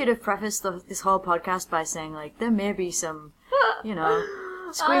 Maybe we should have prefaced this whole podcast by saying there may be some,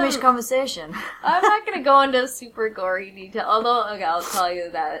 squeamish conversation. I'm not going to go into super gory detail, although I'll tell you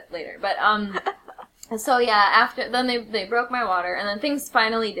that later. But so yeah, then they broke my water, and then things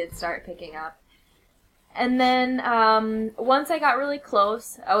finally did start picking up. And then once I got really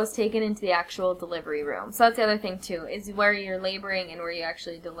close, I was taken into the actual delivery room. So that's the other thing too, is where you're laboring and where you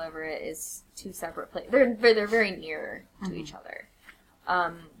actually deliver it is two separate places. They're very near to each other.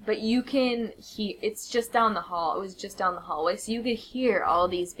 But you can hear, it's just down the hall. It was just down the hallway, so you could hear all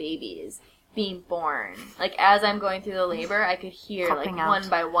these babies being born. As I'm going through the labor, I could hear one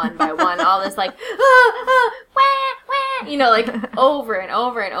by one all this wah, wah, over and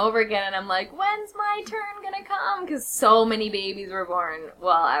over and over again. And I'm like, when's my turn gonna come? Because so many babies were born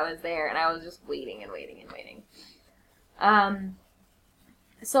while I was there, and I was just waiting and waiting and waiting.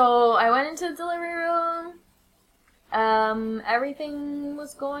 So I went into the delivery room. Everything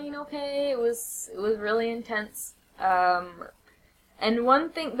was going okay. It was really intense. And the one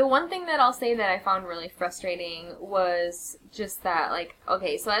thing that I'll say that I found really frustrating was just that,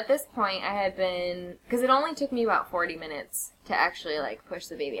 okay, so at this point I had been, because it only took me about 40 minutes to actually, push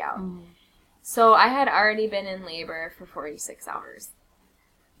the baby out. So I had already been in labor for 46 hours.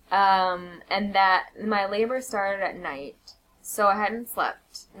 And that, my labor started at night, so I hadn't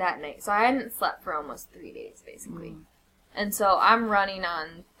slept that night. So I hadn't slept for almost 3 days, basically. And so I'm running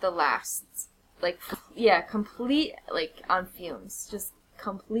on the last... complete, on fumes. Just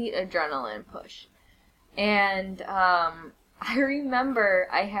complete adrenaline push. And I remember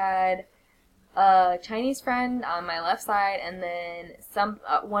I had a Chinese friend on my left side, and then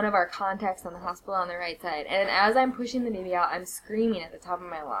one of our contacts on the hospital on the right side. And as I'm pushing the baby out, I'm screaming at the top of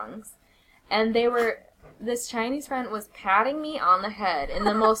my lungs. And this Chinese friend was patting me on the head in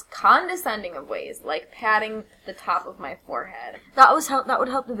the most condescending of ways, like patting the top of my forehead. That would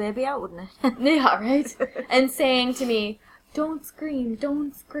help the baby out, wouldn't it? Yeah, right? And saying to me, don't scream,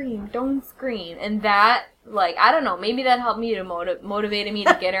 don't scream, don't scream. And that, like, I don't know, maybe that helped me to motivated me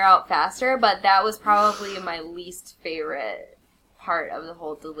to get her out faster, but that was probably my least favorite part of the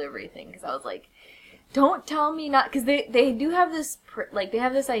whole delivery thing, because I was like, don't tell me not, because they do have this, like, they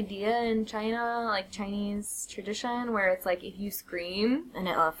have this idea in China, like, Chinese tradition, where it's like, if you scream... And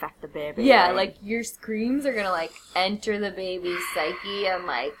it'll affect the baby. Yeah, right? like, your screams are gonna, like, enter the baby's psyche, and,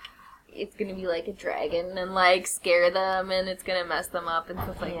 like, it's gonna be like a dragon, and, like, scare them, and it's gonna mess them up, and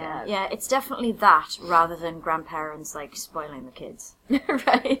stuff like that. Yeah, it's definitely that, rather than grandparents, like, spoiling the kids.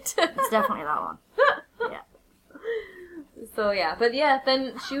 Right. It's definitely that one. Yeah. So, yeah. But, yeah,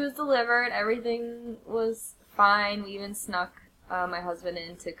 then she was delivered. Everything was fine. We even snuck my husband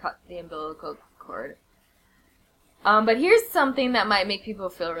in to cut the umbilical cord. But here's something that might make people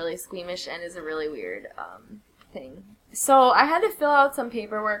feel really squeamish and is a really weird thing. So, I had to fill out some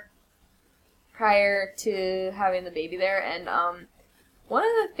paperwork prior to having the baby there. And one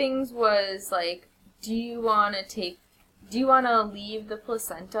of the things was, like, do you want to leave the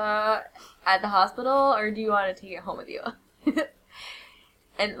placenta at the hospital, or do you want to take it home with you?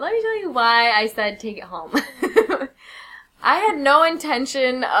 And let me tell you why I said take it home. I had no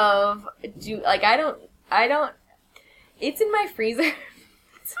intention of I don't, it's in my freezer.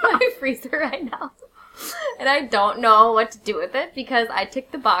 It's in my freezer right now. And I don't know what to do with it because I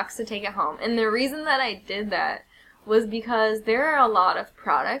ticked the box to take it home. And the reason that I did that was because there are a lot of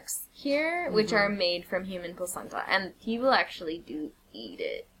products here which are made from human placenta, and people actually do eat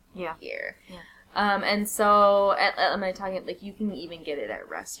it here. Yeah. And so, am I talking, like, you can even get it at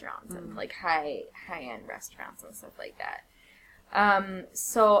restaurants and, like, high-end restaurants and stuff like that.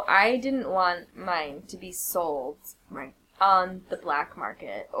 So I didn't want mine to be sold on the black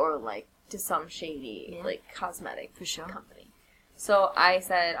market or, like, to some shady, like, cosmetic company. So I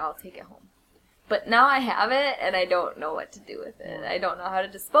said, I'll take it home. But now I have it, and I don't know what to do with it. I don't know how to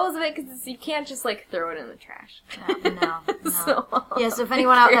dispose of it, because you can't just, like, throw it in the trash. No. So if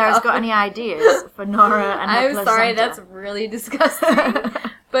anyone out there has got any ideas for Nora and her I'm sorry, that's really disgusting.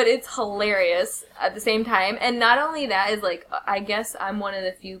 But it's hilarious at the same time. And not only that is, like, I guess I'm one of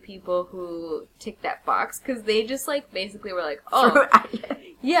the few people who tick that box, because they just, like, basically were like, oh,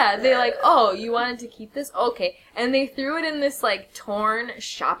 yeah, they like, oh, you wanted to keep this? Okay. And they threw it in this, like, torn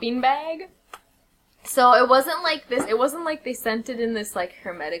shopping bag. So it wasn't like this, it wasn't like they sent it in this, like,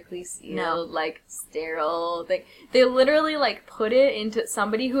 hermetically sealed, like, sterile thing. They literally, like, put it into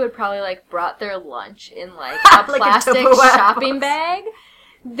somebody who had probably, like, brought their lunch in, like, a plastic shopping bag.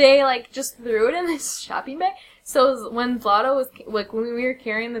 They, like, just threw it in this shopping bag. So when Zlata was, like, when we were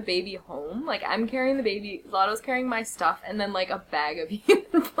carrying the baby home, like, I'm carrying the baby, Zlata was carrying my stuff, and then, like, a bag of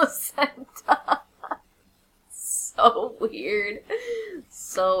human placenta. So weird.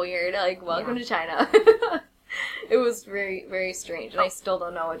 So weird. Like, welcome to China. It was very, very strange, and I still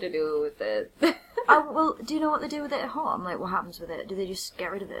don't know what to do with it. Well, do you know what they do with it at home? Like, what happens with it? Do they just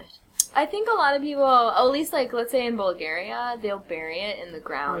get rid of it? I think a lot of people, at least, like, let's say in Bulgaria, they'll bury it in the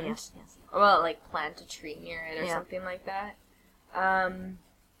ground. Oh, yes. Or, well, like, plant a tree near it or something like that. I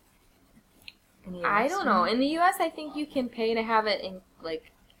don't know. In the U.S., I think you can pay to have it,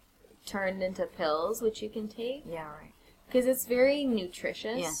 like, turned into pills, which you can take. Yeah, right. Because it's very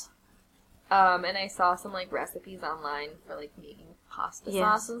nutritious. Yes. And I saw some, like, recipes online for, like, making pasta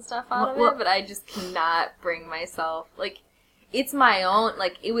sauce and stuff out of it, but I just cannot bring myself, like, it's my own,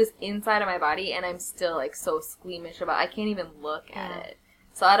 like, it was inside of my body, and I'm still, like, so squeamish about it. I can't even look at it.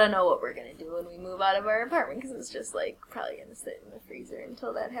 So I don't know what we're going to do when we move out of our apartment, because it's just, like, probably going to sit in the freezer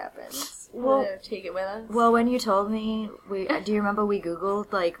until that happens. We'll take it with us. Well, when you told me, do you remember we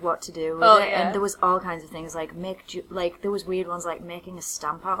Googled, like, what to do with it? Yeah. And there was all kinds of things, like, there was weird ones, like, making a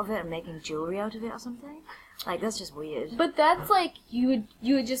stamp out of it and making jewelry out of it or something. Like, that's just weird. But that's, like, you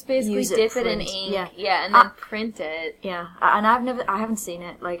would just basically dip it in ink, and then print it. Yeah, and I haven't seen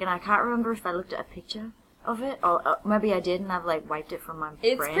it, like, and I can't remember if I looked at a picture of it, or maybe I did, and I've, like, wiped it from my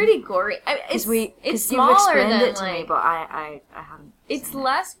brain. It's pretty gory. I mean, it's you've smaller explained than, it to like, me, but I haven't. It's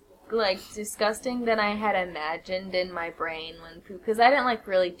less disgusting than I had imagined in my brain because I didn't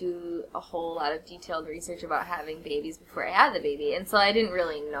really do a whole lot of detailed research about having babies before I had the baby, and so I didn't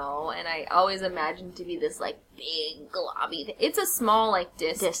really know, and I always imagined to be this big globby thing. It's a small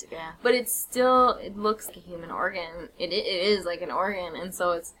disc, yeah. but it looks like a human organ. It is like an organ, and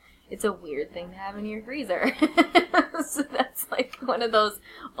so it's a weird thing to have in your freezer. So that's one of those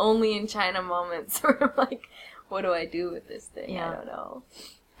only in China moments where I'm like, what do I do with this thing? Yeah. I don't know.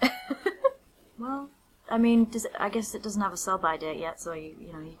 Well, I mean, I guess it doesn't have a sell-by date yet, so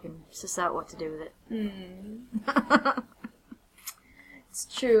you can suss out what to do with it. It's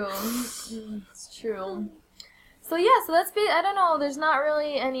true. It's true. So yeah, so that's I don't know, there's not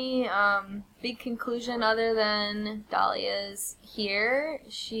really any big conclusion other than Dahlia's here.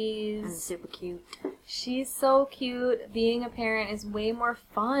 And super cute. She's so cute. Being a parent is way more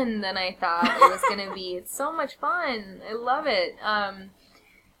fun than I thought it was going to be. It's so much fun. I love it.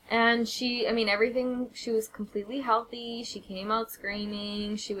 And she was completely healthy. She came out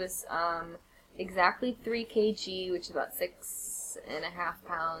screaming. She was exactly 3 kg, which is about 6.5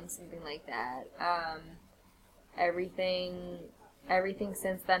 pounds, something like that. Everything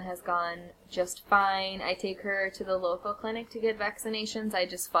since then has gone just fine. I take her to the local clinic to get vaccinations. I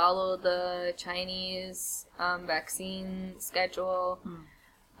just follow the Chinese vaccine schedule.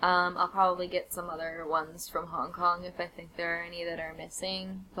 I'll probably get some other ones from Hong Kong if I think there are any that are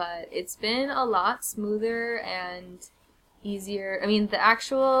missing. But it's been a lot smoother and easier. I mean,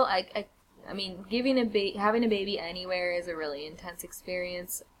 having a baby anywhere is a really intense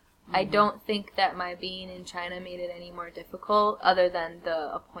experience. I don't think that my being in China made it any more difficult other than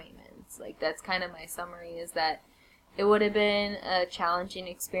the appointments. That's kind of my summary, is that it would have been a challenging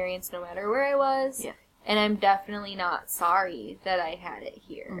experience no matter where I was. Yeah. And I'm definitely not sorry that I had it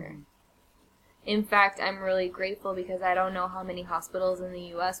here. Mm-hmm. In fact, I'm really grateful because I don't know how many hospitals in the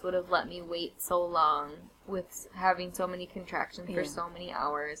U.S. would have let me wait so long with having so many contractions for so many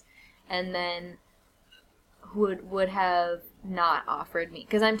hours, and then would have not offered me,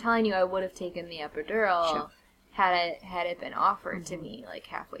 because I'm telling you, I would have taken the epidural had it been offered to me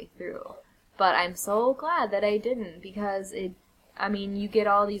halfway through. But I'm so glad that I didn't, because you get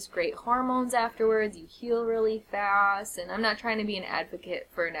all these great hormones afterwards, you heal really fast, and I'm not trying to be an advocate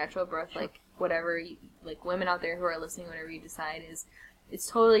for natural birth, whatever, women out there who are listening, whatever you decide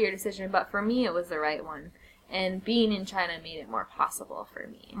it's totally your decision, but for me it was the right one, and being in China made it more possible for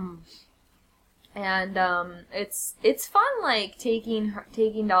me. And it's fun taking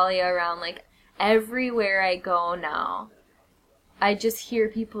Dahlia around everywhere I go now. I just hear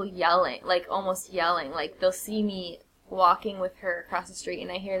people yelling, almost yelling, they'll see me walking with her across the street, and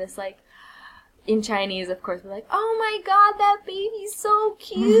I hear this in Chinese, of course, we're oh my god, that baby's so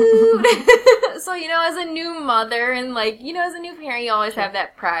cute. So as a new mother and as a new parent, you always have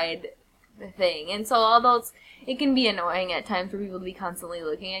that pride thing, and so although it can be annoying at times for people to be constantly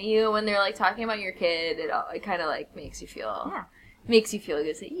looking at you when they're talking about your kid, it kind of makes you feel good.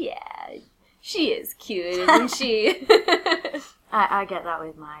 Say, yeah, she is cute, isn't she? I get that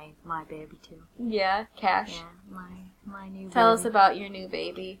with my baby too. Yeah, Cash. Yeah, my new baby. Tell us about your new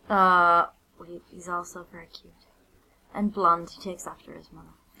baby. He's also very cute and blonde. He takes after his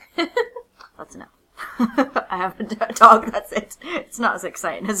mother. That's enough. I have a dog. That's it. It's not as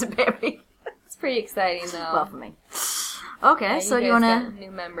exciting as a baby. It's pretty exciting, though. Well, for me. Okay, so you want to... a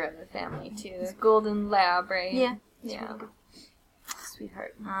new member of the family, too. It's Golden Lab, right? Yeah. Yeah. Really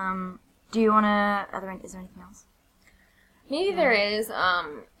Sweetheart. Do you want to... Is there anything else? Maybe there is.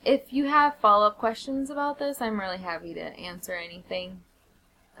 If you have follow-up questions about this, I'm really happy to answer anything.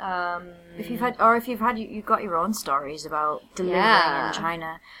 If you've got your own stories about delivering in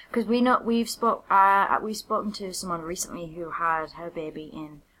China, because we've spoken to someone recently who had her baby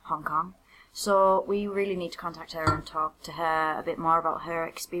in Hong Kong, so we really need to contact her and talk to her a bit more about her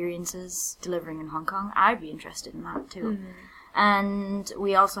experiences delivering in Hong Kong. I'd be interested in that too. And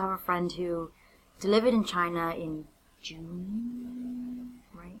we also have a friend who delivered in China in June,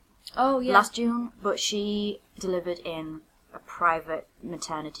 right? Oh yeah, last June, but she delivered in a private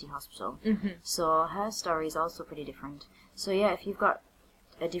maternity hospital. So her story is also pretty different. So yeah, if you've got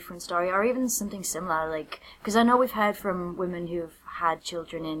a different story or even something similar, because I know we've heard from women who've had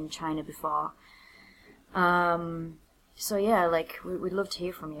children in China before. So yeah, we'd love to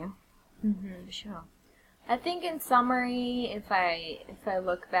hear from you. For sure. I think in summary, if I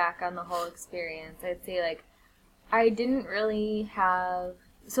look back on the whole experience, I'd say I didn't really have...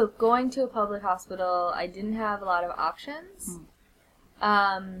 So going to a public hospital, I didn't have a lot of options.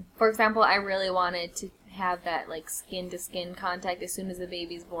 For example, I really wanted to have that skin-to-skin contact as soon as the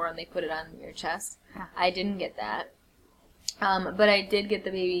baby's born. They put it on your chest. Yeah. I didn't get that. But I did get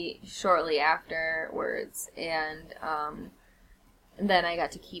the baby shortly afterwards, and then I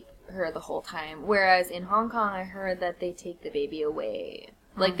got to keep her the whole time. Whereas in Hong Kong, I heard that they take the baby away.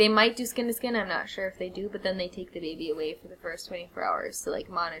 Like, they might do skin to skin, I'm not sure if they do, but then they take the baby away for the first 24 hours to, like,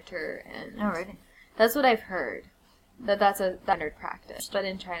 monitor and... Oh, really? That's what I've heard. That's a standard practice. But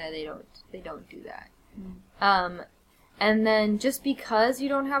in China, they don't do that. And then just because you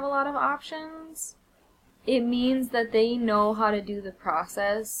don't have a lot of options, it means that they know how to do the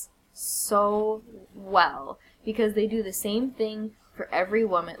process so well. Because they do the same thing for every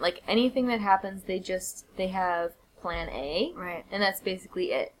woman. Like, anything that happens, they have plan A. Right. And that's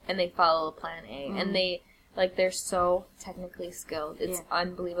basically it. And they follow plan A. And they're so technically skilled. It's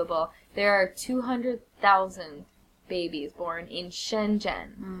unbelievable. There are 200,000 babies born in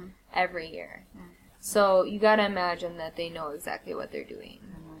Shenzhen every year. So you gotta imagine that they know exactly what they're doing.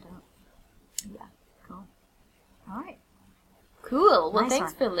 Yeah. Cool. All right. Cool. Well, Nice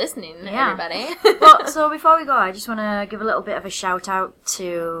thanks one. for listening, Yeah. everybody. Well, so before we go, I just want to give a little bit of a shout out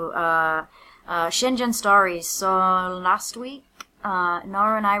to Shenzhen Stories. So last week,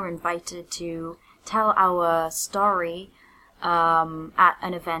 Nora and I were invited to tell our story at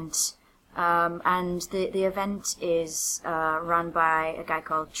an event. And the event is run by a guy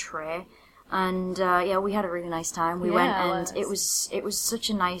called Trey. And we had a really nice time. We went, and it was such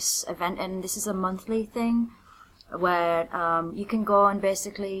a nice event. And this is a monthly thing where you can go and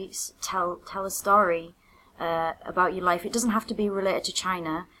basically tell a story about your life. It doesn't have to be related to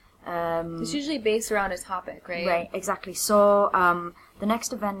China. It's usually based around a topic, right? Right, exactly. So the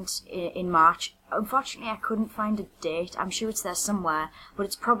next event in March, unfortunately I couldn't find a date. I'm sure it's there somewhere, but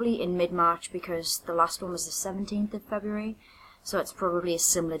it's probably in mid-March because the last one was the 17th of February. So it's probably a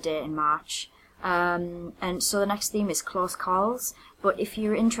similar date in March. And so the next theme is Close Calls. But if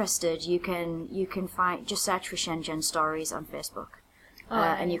you're interested, you can find, just search for Shenzhen Stories on Facebook.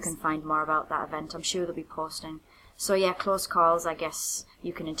 And you can find more about that event. I'm sure they'll be posting. So yeah, Close Calls, I guess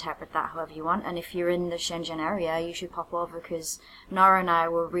you can interpret that however you want. And if you're in the Shenzhen area, you should pop over because Nora and I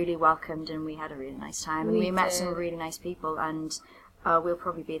were really welcomed and we had a really nice time. And we met some really nice people, and we'll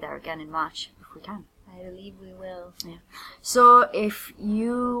probably be there again in March if we can. I believe we will. Yeah. So if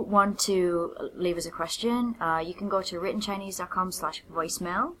you want to leave us a question, you can go to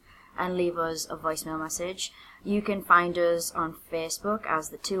writtenchinese.com/voicemail and leave us a voicemail message. You can find us on Facebook as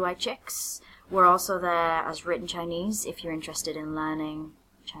the Two White Chicks. We're also there as Written Chinese if you're interested in learning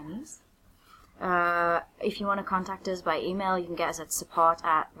Chinese. If you want to contact us by email, you can get us at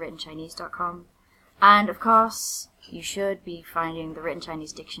support@writtenchinese.com. And of course, you should be finding the Written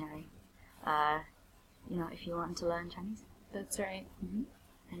Chinese Dictionary. If you want to learn Chinese. That's right. Mm-hmm.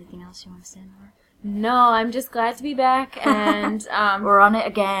 Anything else you want to say, Nora? No, I'm just glad to be back, and we're on it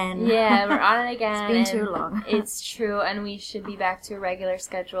again. Yeah, we're on it again. It's been too long. It's true, and we should be back to a regular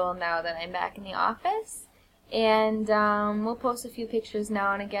schedule now that I'm back in the office. And we'll post a few pictures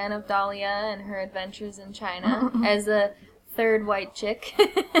now and again of Dahlia and her adventures in China as a third white chick.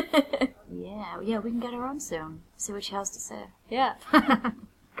 Yeah, we can get her on soon. See what she has to say. Yeah.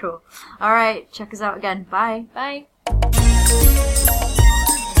 Cool. All right, check us out again. Bye. Bye.